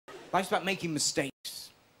Life's about making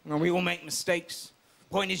mistakes. You know, we all make mistakes.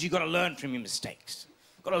 Point is, you've got to learn from your mistakes.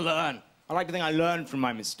 Got to learn. I like to think I learned from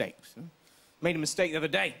my mistakes. Made a mistake the other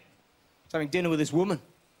day. I was having dinner with this woman.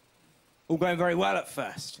 All going very well at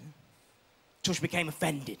first. Until she became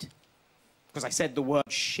offended. Because I said the word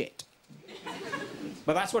shit.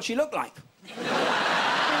 But that's what she looked like.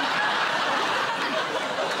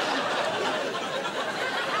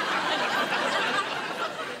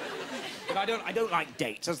 But I don't like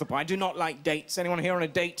dates, that's the point. I do not like dates. Anyone here on a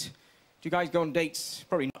date? Do you guys go on dates?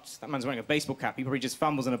 Probably not. That man's wearing a baseball cap. He probably just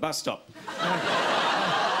fumbles in a bus stop.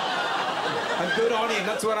 And good on him,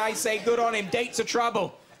 that's what I say, good on him. Dates are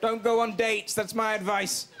trouble. Don't go on dates, that's my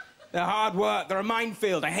advice. They're hard work, they're a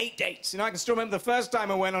minefield. I hate dates. You know, I can still remember the first time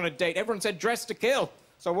I went on a date. Everyone said dress to kill,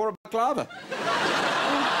 so I wore a balaclava.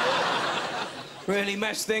 Really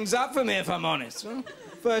messed things up for me, if I'm honest.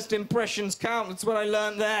 First impressions count, that's what I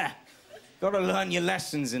learned there. Got to learn your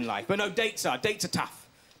lessons in life. But no, dates are tough.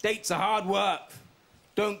 Dates are hard work.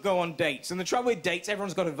 Don't go on dates. And the trouble with dates,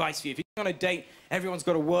 everyone's got advice for you. If you're on a date, everyone's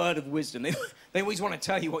got a word of wisdom. They always want to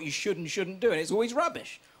tell you what you should and shouldn't do, and it's always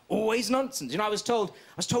rubbish. Always nonsense. You know, I was told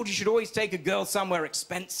you should always take a girl somewhere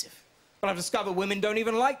expensive. But I've discovered women don't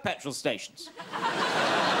even like petrol stations.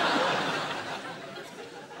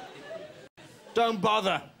 Don't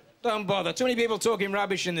bother. Don't bother. Too many people talking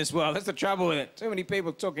rubbish in this world. That's the trouble with it. Too many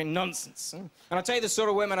people talking nonsense. And I'll tell you the sort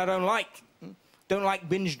of women I don't like. Don't like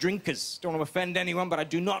binge drinkers. Don't want to offend anyone, but I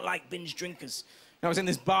do not like binge drinkers. I was in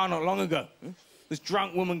this bar not long ago. This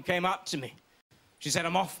drunk woman came up to me. She said,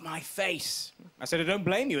 I'm off my face. I said, I don't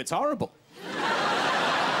blame you. It's horrible.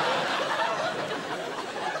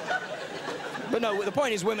 But no, the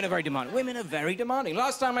point is women are very demanding. Women are very demanding.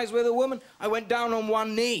 Last time I was with a woman, I went down on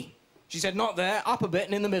one knee. She said, not there, up a bit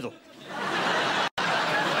and in the middle.